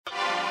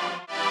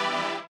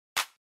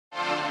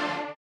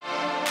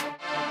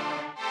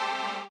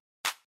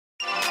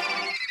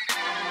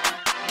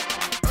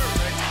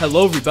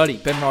Hello, everybody.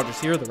 Ben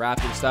Rogers here, the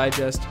Raptors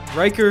Digest.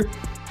 Riker,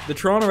 the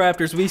Toronto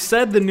Raptors, we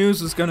said the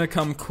news was going to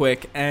come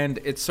quick, and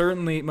it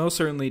most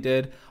certainly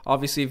did.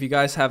 Obviously, if you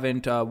guys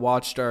haven't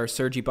watched our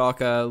Serge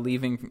Ibaka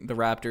leaving the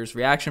Raptors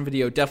reaction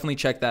video, definitely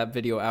check that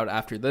video out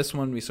after this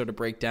one. We sort of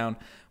break down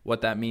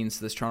what that means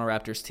to this Toronto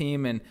Raptors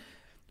team, and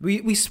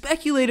we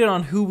speculated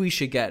on who we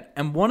should get.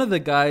 And one of the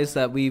guys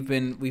that we've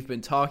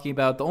been talking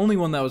about, the only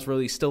one that was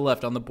really still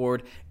left on the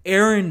board,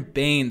 Aron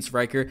Baynes,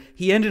 Riker.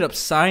 He ended up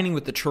signing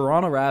with the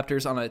Toronto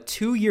Raptors on a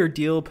 2-year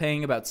deal,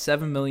 paying about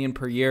 $7 million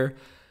per year.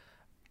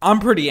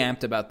 I'm pretty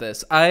amped about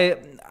this. I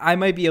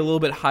might be a little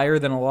bit higher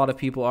than a lot of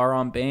people are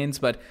on Baynes,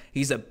 but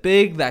he's a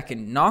big that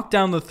can knock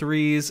down the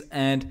threes,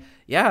 and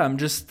yeah,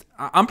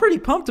 I'm pretty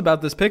pumped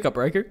about this pickup,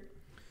 Riker.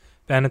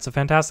 And it's a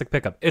fantastic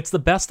pickup. It's the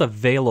best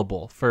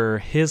available for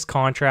his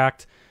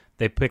contract.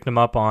 They picked him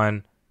up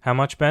on how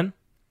much, Ben?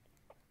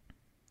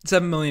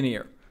 $7 million a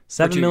year.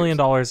 $7 million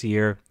a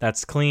year.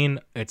 That's clean.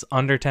 It's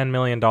under $10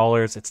 million.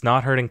 It's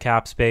not hurting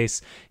cap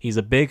space. He's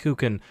a big who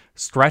can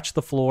stretch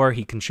the floor.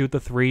 He can shoot the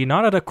three,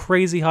 not at a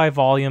crazy high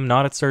volume,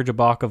 not at Serge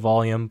Ibaka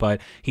volume,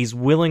 but he's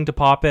willing to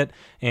pop it.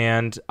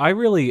 And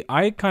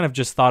I kind of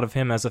just thought of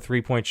him as a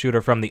three-point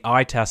shooter from the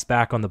eye test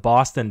back on the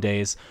Boston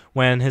days,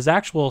 when his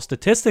actual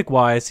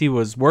statistic-wise, he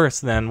was worse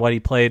than what he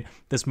played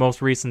this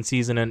most recent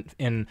season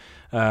in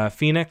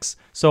Phoenix.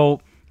 So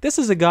this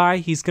is a guy,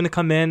 he's going to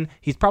come in,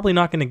 he's probably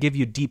not going to give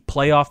you deep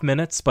playoff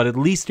minutes, but at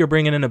least you're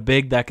bringing in a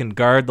big that can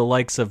guard the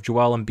likes of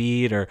Joel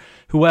Embiid or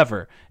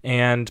whoever,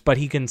 but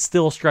he can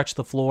still stretch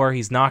the floor.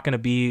 He's not going to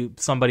be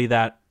somebody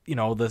that,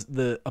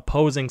 the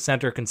opposing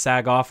center can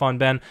sag off on,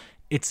 Ben.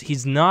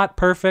 He's not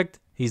perfect.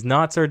 He's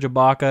not Serge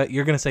Ibaka.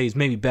 You're going to say he's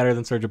maybe better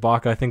than Serge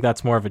Ibaka. I think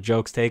that's more of a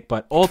jokes take,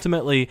 but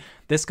ultimately,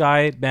 this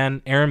guy,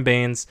 Ben, Aron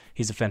Baynes,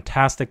 he's a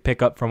fantastic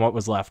pickup from what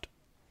was left.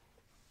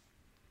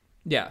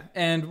 Yeah,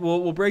 and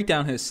we'll break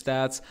down his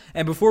stats.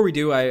 And before we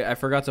do, I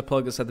forgot to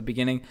plug this at the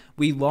beginning.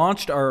 We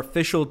launched our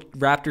official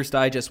Raptors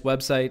Digest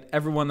website.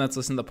 Everyone that's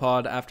listened to the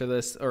pod after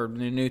this, or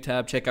the new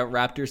tab, check out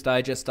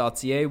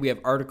raptorsdigest.ca. We have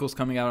articles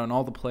coming out on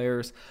all the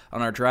players,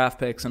 on our draft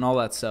picks, and all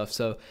that stuff.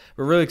 So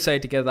we're really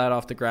excited to get that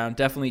off the ground.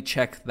 Definitely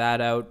check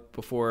that out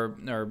before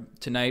or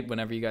tonight,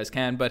 whenever you guys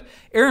can. But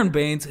Aron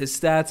Baynes, his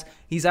stats,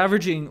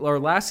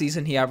 last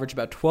season he averaged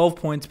about 12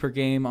 points per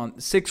game on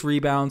 6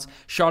 rebounds,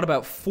 shot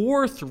about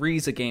 4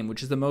 threes a game,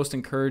 which is the most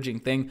encouraging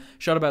thing,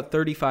 shot about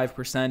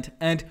 35%.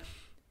 And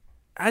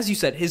as you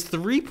said, his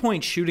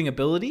three-point shooting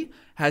ability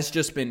has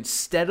just been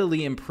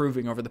steadily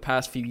improving over the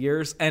past few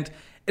years. And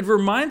it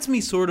reminds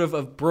me sort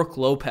of Brook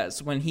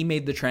Lopez when he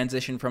made the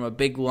transition from a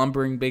big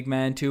lumbering big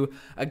man to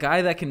a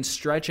guy that can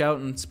stretch out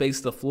and space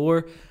the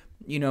floor.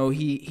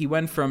 He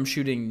went from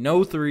shooting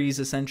no threes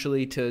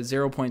essentially to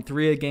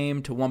 0.3 a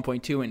game to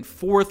 1.2 and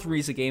 4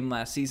 threes a game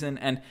last season.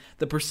 And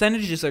the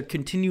percentages are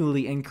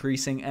continually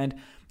increasing. And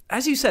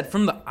as you said,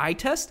 from the eye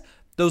test,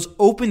 those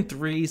open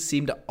threes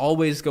seem to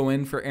always go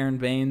in for Aron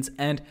Baynes.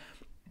 And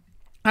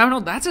I don't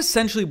know, that's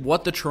essentially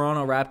what the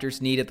Toronto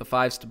Raptors need at the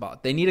 5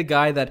 spot. They need a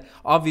guy that,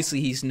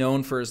 obviously, he's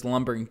known for his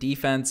lumbering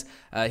defense.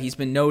 He's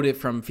been noted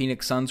from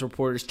Phoenix Suns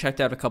reporters, checked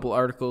out a couple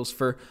articles,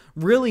 for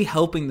really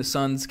helping the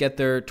Suns get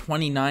their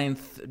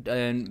 29th,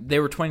 and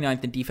they were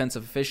 29th in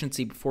defensive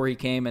efficiency before he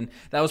came, and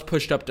that was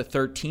pushed up to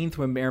 13th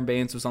when Aron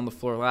Baynes was on the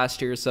floor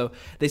last year. So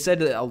they said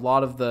that a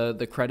lot of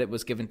the credit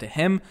was given to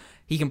him.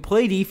 He can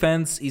play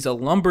defense, he's a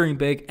lumbering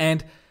big,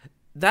 and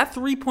that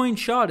three-point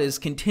shot is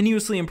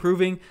continuously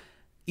improving.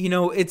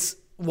 It's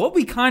what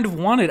we kind of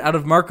wanted out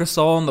of Marc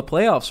Gasol in the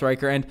playoffs,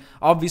 Riker. And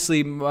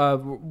obviously,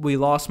 we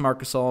lost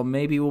Marc Gasol.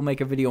 Maybe we'll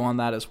make a video on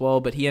that as well,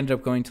 but he ended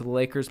up going to the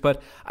Lakers.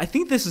 But I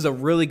think this is a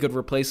really good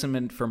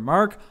replacement for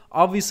Marc.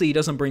 Obviously, he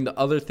doesn't bring the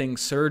other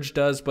things Serge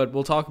does, but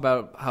we'll talk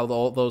about how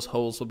all those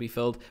holes will be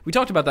filled. We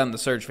talked about that in the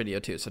Serge video,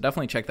 too, so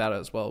definitely check that out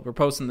as well. We're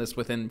posting this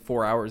within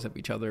 4 hours of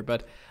each other,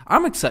 but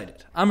I'm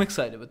excited. I'm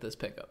excited with this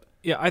pickup.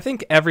 Yeah, I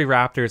think every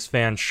Raptors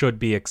fan should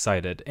be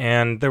excited,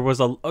 and there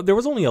was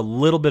only a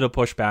little bit of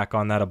pushback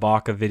on that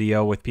Ibaka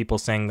video with people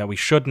saying that we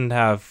shouldn't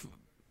have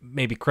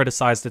maybe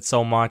criticized it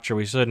so much, or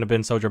we shouldn't have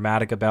been so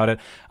dramatic about it.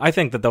 I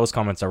think that those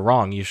comments are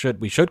wrong. We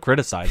should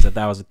criticize it.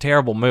 That was a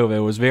terrible move. It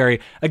was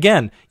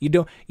again,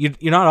 you're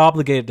not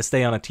obligated to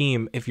stay on a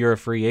team if you're a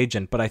free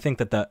agent, but I think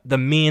that the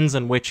means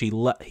in which he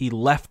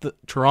left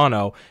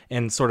Toronto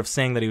and sort of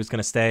saying that he was going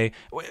to stay.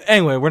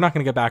 Anyway, we're not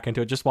going to get back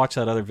into it. Just watch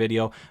that other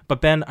video. But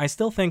Ben, I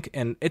still think,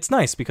 and it's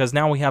nice because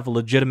now we have a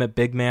legitimate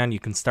big man. You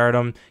can start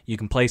him. You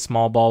can play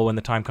small ball when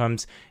the time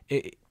comes.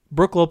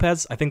 Brook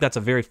Lopez, I think that's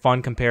a very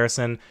fun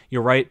comparison.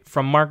 You're right.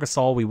 From Marc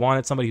Gasol, we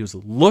wanted somebody who's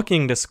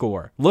looking to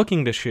score,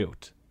 looking to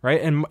shoot,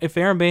 right? And if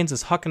Aron Baynes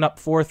is hucking up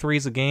 4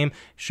 threes a game,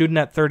 shooting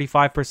at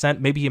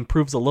 35%, maybe he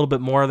improves a little bit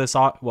more this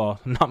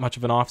not much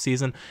of an off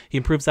season. He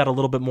improves that a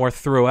little bit more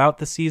throughout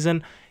the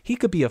season. He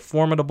could be a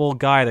formidable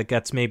guy that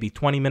gets maybe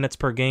 20 minutes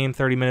per game,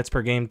 30 minutes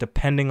per game,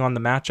 depending on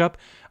the matchup.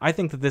 I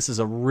think that this is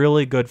a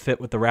really good fit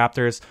with the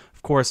Raptors.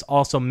 Of course,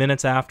 also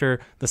minutes after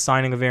the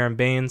signing of Aron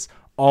Baynes,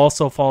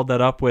 also followed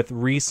that up with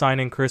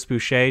re-signing Chris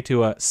Boucher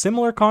to a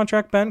similar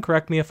contract, Ben.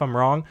 Correct me if I'm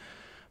wrong.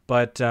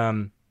 But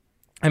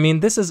I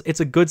mean, it's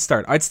a good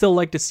start. I'd still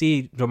like to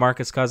see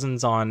DeMarcus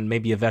Cousins on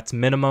maybe a vet's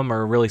minimum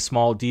or a really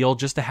small deal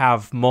just to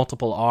have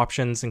multiple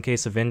options in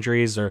case of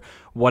injuries or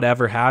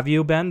whatever have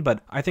you, Ben.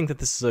 But I think that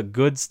this is a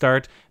good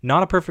start.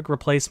 Not a perfect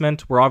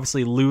replacement. We're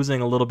obviously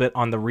losing a little bit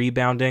on the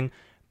rebounding.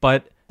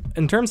 But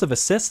in terms of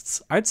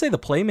assists, I'd say the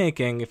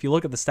playmaking, if you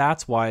look at the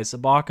stats-wise,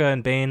 Ibaka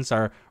and Baines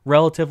are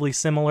relatively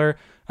similar.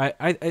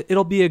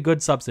 It'll be a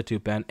good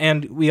substitute, Ben.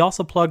 And we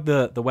also plugged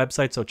the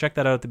website, so check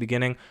that out at the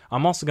beginning.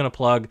 I'm also going to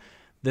plug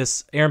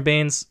this Aaron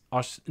Baines,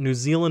 New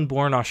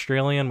Zealand-born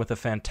Australian with a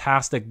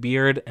fantastic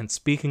beard. And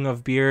speaking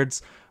of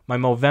beards, my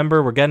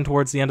Movember, we're getting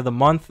towards the end of the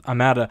month.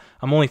 I'm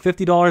only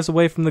 $50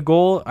 away from the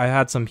goal. I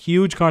had some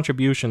huge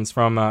contributions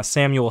from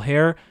Samuel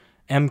Hare,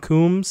 M.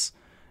 Coombs,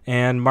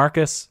 and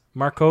Marcos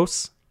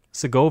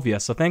Segovia.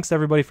 So thanks to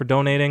everybody for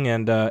donating,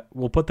 and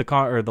we'll put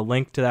the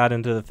link to that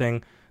into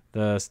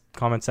the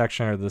comment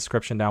section or the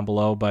description down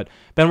below. But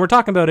Ben, we're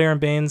talking about Aaron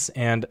Baines,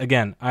 and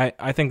again,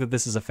 I think that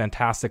this is a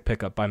fantastic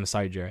pickup by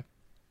Masai Ujiri.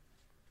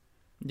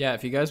 Yeah,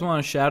 if you guys want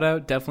a shout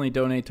out, definitely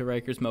donate to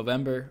Rikers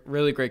Movember.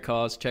 Really great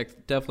cause.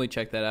 Definitely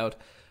check that out.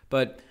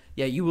 But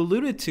yeah, you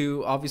alluded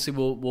to, obviously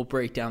we'll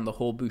break down the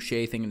whole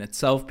Boucher thing in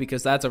itself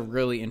because that's a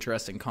really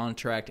interesting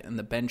contract and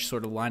the bench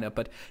sort of lineup.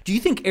 But do you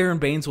think Aaron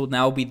Baines will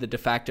now be the de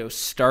facto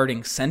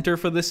starting center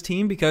for this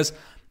team? Because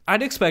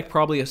I'd expect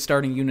probably a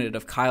starting unit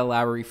of Kyle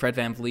Lowry, Fred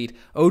VanVleet,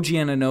 OG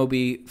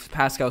Anunoby,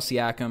 Pascal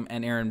Siakam,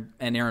 and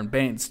Aaron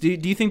Baines. Do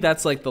you think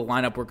that's like the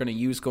lineup we're going to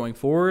use going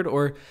forward,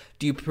 or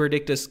do you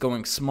predict us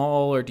going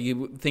small, or do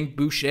you think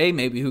Boucher,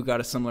 maybe who got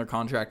a similar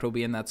contract, will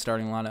be in that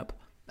starting lineup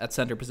at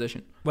center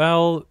position?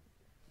 Well,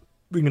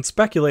 we can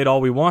speculate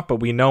all we want, but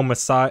we know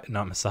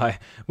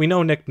we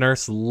know Nick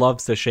Nurse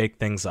loves to shake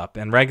things up.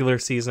 And regular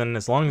season,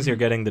 as long as you're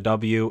getting the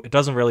W, it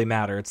doesn't really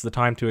matter. It's the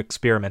time to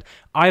experiment.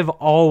 I've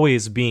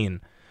always been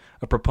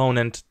a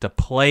proponent to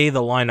play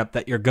the lineup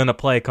that you're going to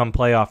play come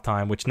playoff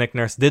time, which Nick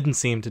Nurse didn't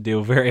seem to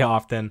do very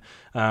often.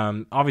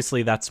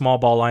 Obviously, that small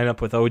ball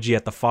lineup with OG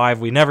at the 5,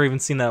 we never even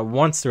seen that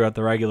once throughout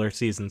the regular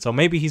season. So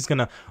maybe he's going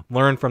to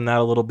learn from that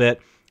a little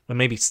bit and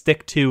maybe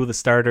stick to the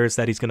starters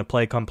that he's going to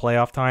play come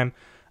playoff time.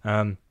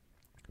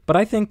 But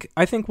I think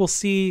we'll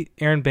see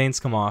Aaron Baines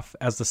come off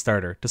as the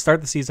starter to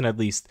start the season at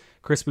least.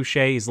 Chris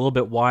Boucher, he's a little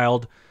bit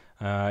wild.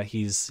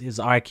 His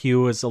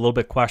IQ is a little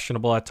bit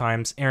questionable at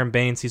times. Aaron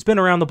Baines, he's been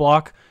around the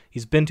block.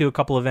 He's been to a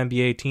couple of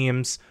NBA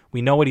teams.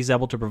 We know what he's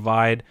able to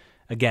provide.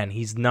 Again,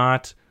 he's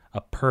not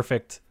a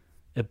perfect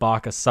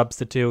Ibaka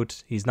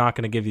substitute. He's not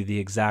going to give you the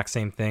exact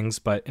same things.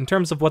 But in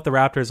terms of what the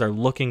Raptors are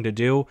looking to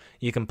do,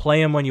 you can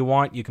play him when you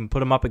want. You can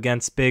put him up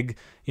against big,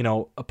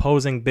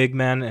 opposing big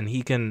men, and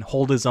he can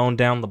hold his own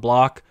down the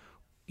block.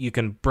 You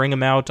can bring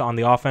him out on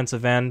the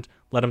offensive end,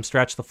 let him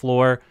stretch the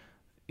floor,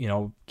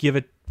 give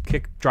it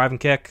drive and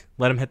kick,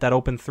 let him hit that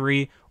open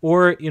 3,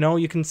 or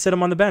you can sit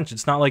him on the bench.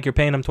 It's not like you're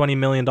paying him $20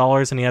 million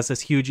and he has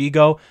this huge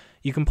ego.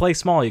 You can play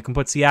small. You can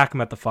put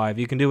Siakam at the 5.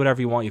 You can do whatever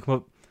you want. You can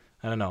put,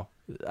 I don't know.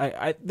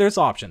 There's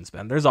options,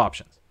 Ben. There's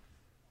options.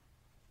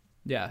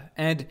 Yeah,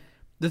 and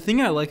the thing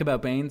I like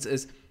about Baines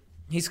is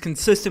he's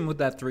consistent with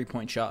that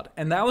 3-point shot,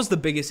 and that was the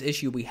biggest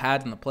issue we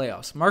had in the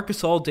playoffs. Marc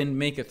Gasol didn't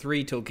make a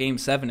 3 till Game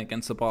 7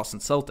 against the Boston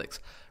Celtics,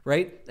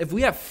 right? If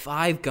we have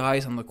 5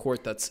 guys on the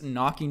court that's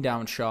knocking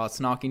down shots,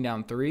 knocking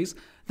down threes,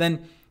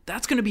 then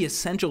that's going to be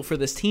essential for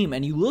this team.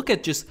 And you look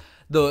at just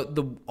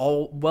the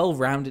all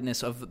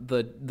well-roundedness of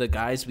the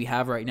guys we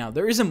have right now.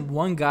 There isn't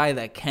one guy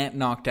that can't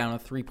knock down a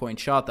 3-point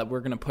shot that we're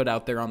going to put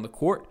out there on the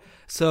court.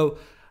 So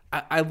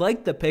I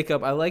like the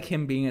pickup. I like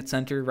him being at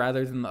center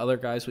rather than the other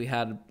guys we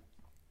had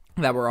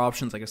that were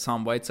options like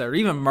Hassan Whiteside or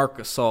even Marc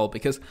Gasol,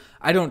 because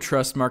I don't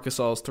trust Marc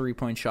Gasol's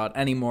 3-point shot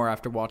anymore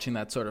after watching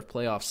that sort of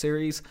playoff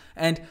series.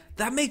 And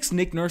that makes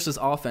Nick Nurse's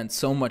offense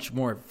so much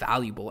more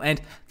valuable.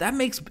 And that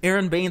makes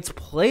Aaron Baines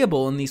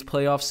playable in these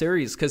playoff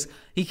series because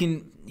he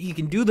can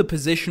do the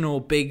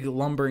positional big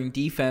lumbering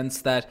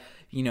defense that,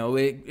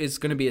 it is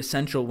going to be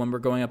essential when we're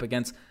going up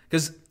against.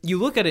 Because you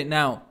look at it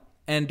now,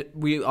 and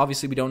we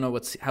don't know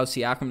how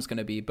Siakam's going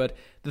to be, but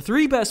the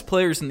 3 best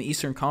players in the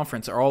Eastern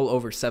Conference are all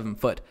over 7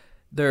 foot.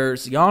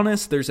 There's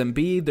Giannis, there's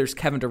Embiid, there's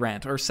Kevin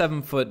Durant, or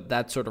 7 foot,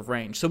 that sort of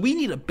range. So we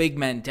need a big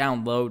man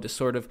down low to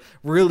sort of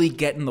really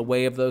get in the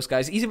way of those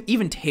guys.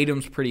 Even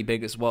Tatum's pretty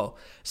big as well.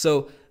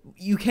 So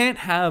you can't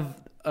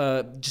have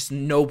just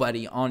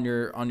nobody on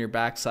your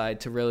backside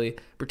to really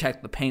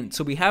protect the paint.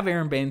 So we have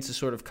Aaron Baines to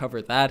sort of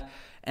cover that.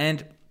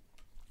 And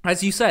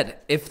as you said,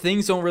 if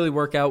things don't really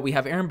work out, we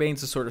have Aaron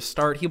Baines to sort of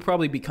start. He'll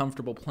probably be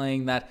comfortable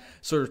playing that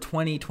sort of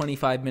 20,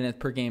 25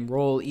 minute per game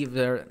role,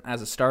 either as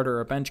a starter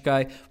or a bench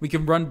guy. We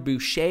can run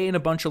Boucher in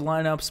a bunch of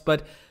lineups,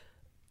 but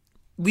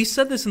we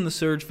said this in the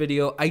Surge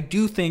video. I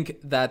do think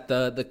that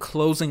the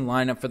closing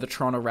lineup for the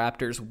Toronto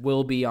Raptors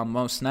will be on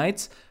most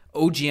nights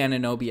OG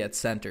Anunoby at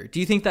center. Do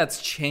you think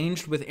that's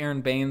changed with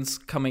Aaron Baines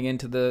coming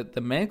into the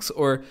mix,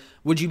 or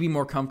would you be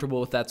more comfortable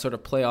with that sort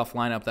of playoff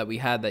lineup that we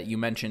had that you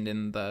mentioned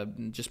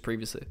in just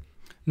previously?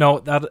 No,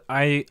 that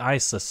I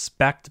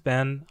suspect,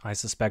 Ben. I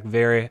suspect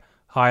very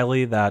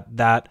highly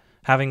that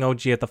having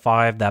OG at the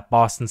 5, that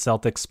Boston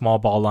Celtics small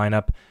ball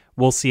lineup,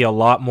 we'll see a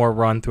lot more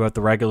run throughout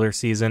the regular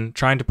season,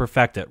 trying to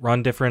perfect it,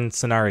 run different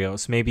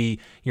scenarios. Maybe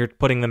you're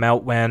putting them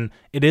out when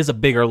it is a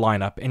bigger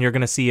lineup, and you're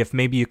going to see if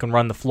maybe you can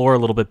run the floor a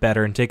little bit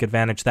better and take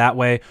advantage that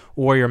way,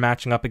 or you're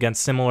matching up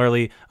against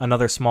similarly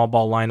another small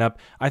ball lineup.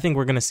 I think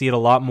we're going to see it a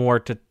lot more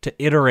to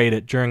iterate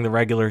it during the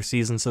regular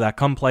season so that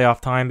come playoff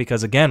time,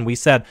 because again, we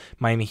said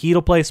Miami Heat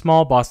will play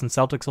small, Boston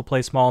Celtics will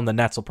play small, and the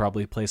Nets will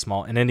probably play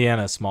small, and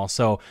Indiana is small.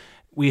 So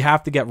we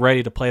have to get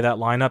ready to play that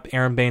lineup.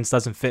 Aaron Baines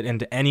doesn't fit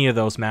into any of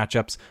those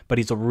matchups, but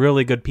he's a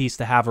really good piece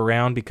to have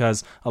around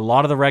because a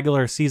lot of the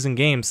regular season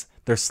games,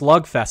 they're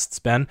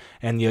slugfests, Ben,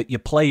 and you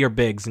play your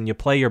bigs and you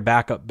play your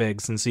backup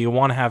bigs, and so you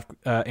want to have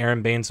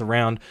Aaron Baines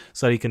around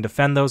so that he can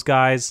defend those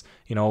guys,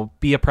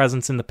 be a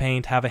presence in the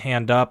paint, have a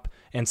hand up,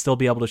 and still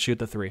be able to shoot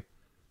the three.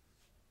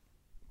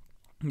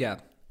 Yeah,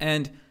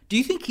 and do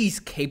you think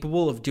he's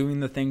capable of doing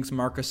the things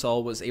Marc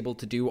Gasol was able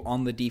to do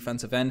on the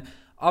defensive end?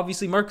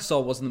 Obviously, Marc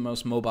Gasol wasn't the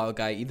most mobile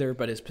guy either,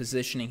 but his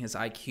positioning, his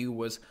IQ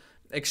was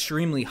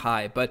extremely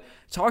high. But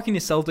talking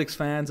to Celtics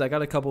fans, I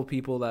got a couple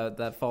people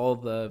that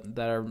follow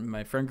that are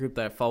my friend group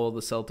that follow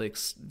the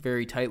Celtics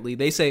very tightly.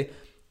 They say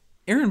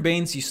Aaron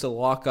Baines used to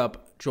lock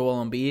up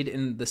Joel Embiid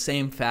in the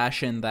same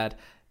fashion that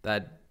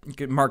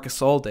Marc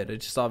Gasol did. It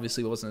just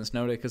obviously wasn't as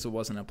noted because it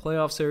wasn't a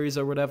playoff series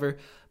or whatever.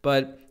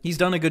 But he's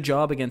done a good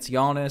job against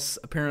Giannis.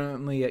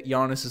 Apparently,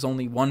 Giannis is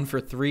only 1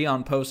 for 3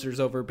 on posters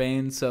over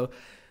Baines, so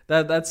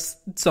that's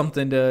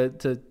something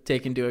to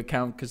take into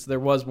account because there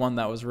was one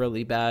that was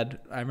really bad.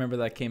 I remember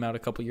that came out a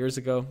couple years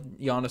ago.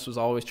 Giannis was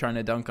always trying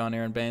to dunk on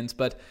Aaron Baines.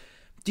 But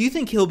do you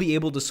think he'll be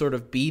able to sort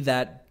of be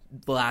that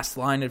last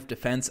line of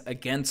defense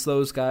against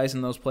those guys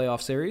in those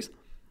playoff series?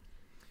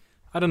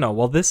 I don't know.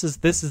 Well, this is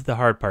the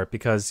hard part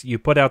because you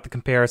put out the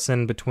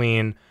comparison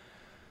between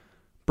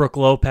Brook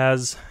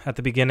Lopez at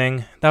the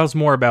beginning. That was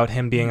more about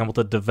him being able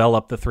to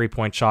develop the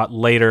three-point shot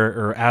later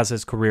or as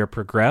his career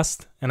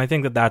progressed, and I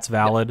think that that's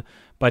valid. Yep.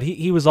 But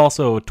he was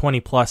also a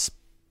 20-plus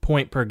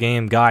point per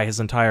game guy his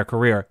entire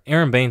career.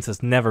 Aaron Baines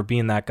has never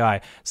been that guy.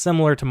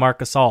 Similar to Marc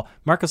Gasol.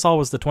 Marc Gasol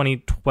was the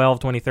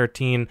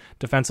 2012-2013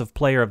 Defensive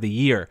Player of the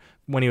Year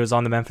when he was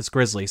on the Memphis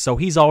Grizzlies. So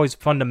he's always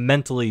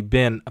fundamentally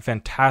been a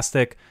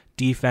fantastic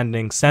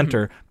defending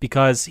center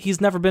because he's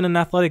never been an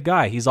athletic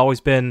guy. He's always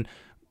been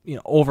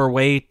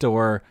overweight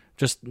or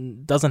just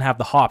doesn't have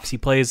the hops. He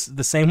plays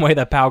the same way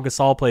that Pau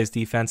Gasol plays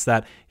defense,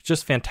 that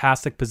just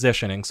fantastic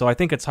positioning. So I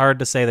think it's hard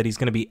to say that he's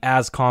going to be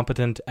as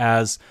competent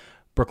as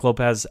Brook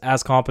Lopez,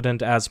 as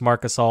competent as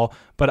Marc Gasol,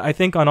 but I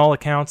think on all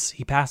accounts,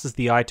 he passes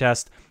the eye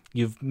test.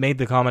 You've made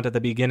the comment at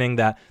the beginning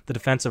that the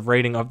defensive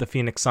rating of the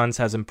Phoenix Suns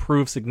has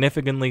improved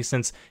significantly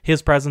since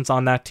his presence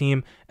on that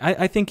team.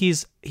 I think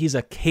he's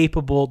a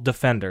capable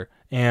defender.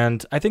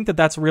 And I think that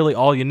that's really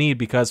all you need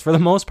because for the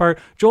most part,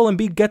 Joel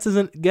Embiid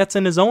gets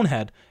in his own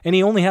head, and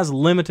he only has a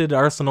limited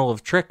arsenal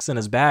of tricks in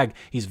his bag.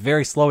 He's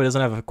very slow. He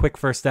doesn't have a quick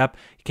first step.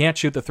 He can't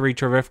shoot the three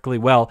terrifically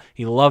well.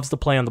 He loves to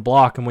play on the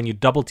block, and when you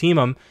double team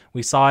him,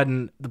 we saw it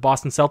in the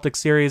Boston Celtics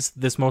series,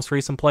 this most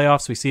recent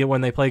playoffs. We see it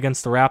when they play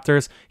against the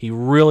Raptors. He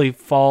really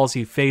falls,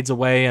 he fades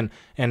away,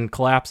 and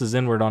collapses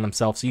inward on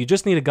himself. So you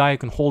just need a guy who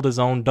can hold his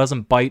own,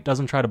 doesn't bite,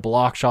 doesn't try to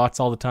block shots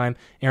all the time.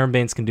 Aaron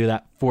Baines can do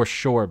that for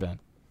sure, Ben.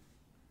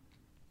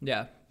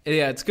 Yeah,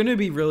 it's going to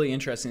be really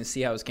interesting to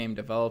see how his game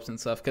develops and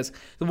stuff. Because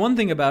the one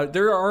thing about it,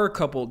 there are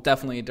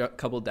definitely a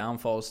couple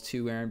downfalls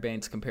to Aaron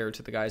Baines compared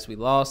to the guys we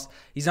lost.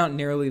 He's not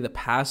nearly the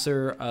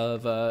passer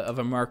of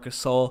a Marc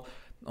Gasol.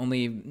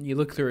 Only you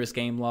look through his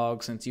game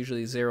logs, and it's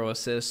usually 0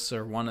 assists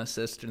or 1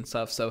 assist and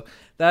stuff. So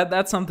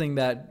that's something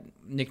that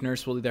Nick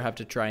Nurse will either have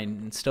to try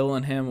and instill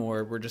in him,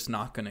 or we're just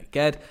not going to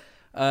get.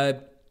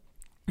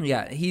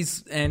 Yeah, he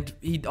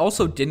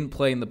also didn't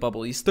play in the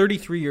bubble. He's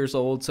 33 years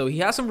old, so he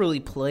hasn't really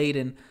played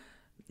in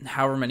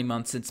however many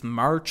months since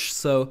March.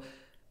 So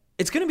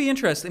it's going to be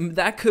interesting.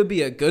 That could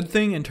be a good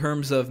thing in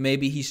terms of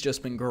maybe he's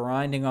just been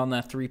grinding on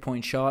that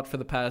three-point shot for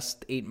the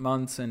past 8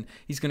 months, and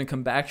he's going to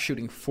come back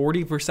shooting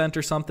 40%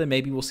 or something.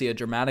 Maybe we'll see a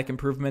dramatic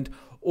improvement.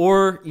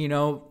 Or,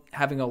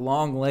 having a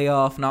long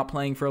layoff, not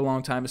playing for a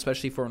long time,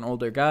 especially for an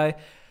older guy.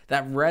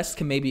 That rest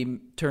can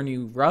maybe turn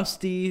you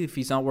rusty if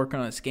he's not working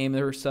on his game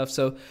or stuff.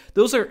 So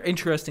those are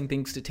interesting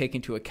things to take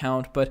into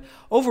account. But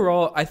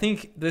overall, I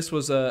think this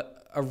was a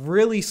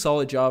really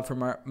solid job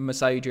from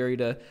Masai Ujiri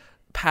to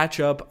patch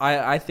up.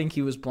 I think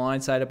he was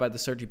blindsided by the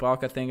Serge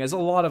Ibaka thing, as a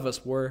lot of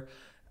us were.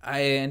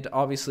 And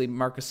obviously,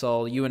 Marc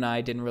Gasol, you and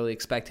I didn't really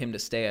expect him to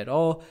stay at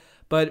all.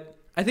 But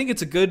I think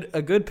it's a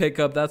good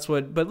pickup. But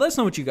let us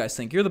know what you guys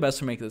think. You're the best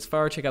for making this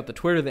far. Check out the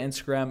Twitter, the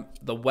Instagram,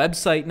 the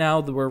website now.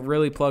 We're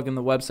really plugging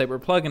the website. We're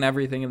plugging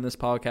everything in this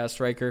podcast,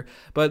 Riker.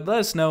 But let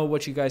us know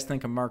what you guys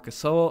think of Marc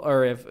Gasol,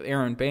 or if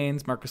Aaron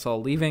Baines, Marc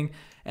Gasol leaving.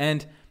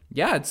 And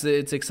yeah, it's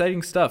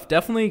exciting stuff.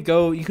 Definitely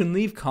go. You can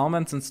leave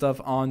comments and stuff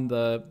on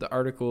the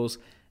articles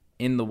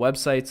in the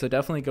website. So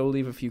definitely go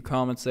leave a few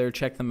comments there.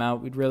 Check them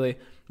out. We'd really,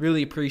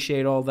 really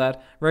appreciate all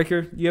that.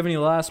 Riker, do you have any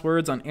last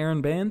words on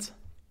Aaron Baines?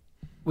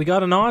 We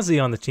got an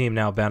Aussie on the team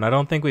now, Ben. I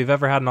don't think we've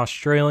ever had an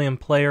Australian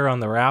player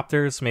on the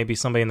Raptors. Maybe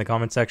somebody in the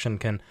comment section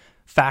can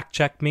fact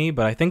check me,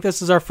 but I think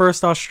this is our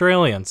first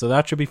Australian, so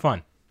that should be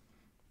fun.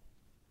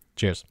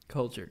 Cheers.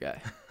 Culture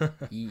guy.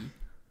 Yee.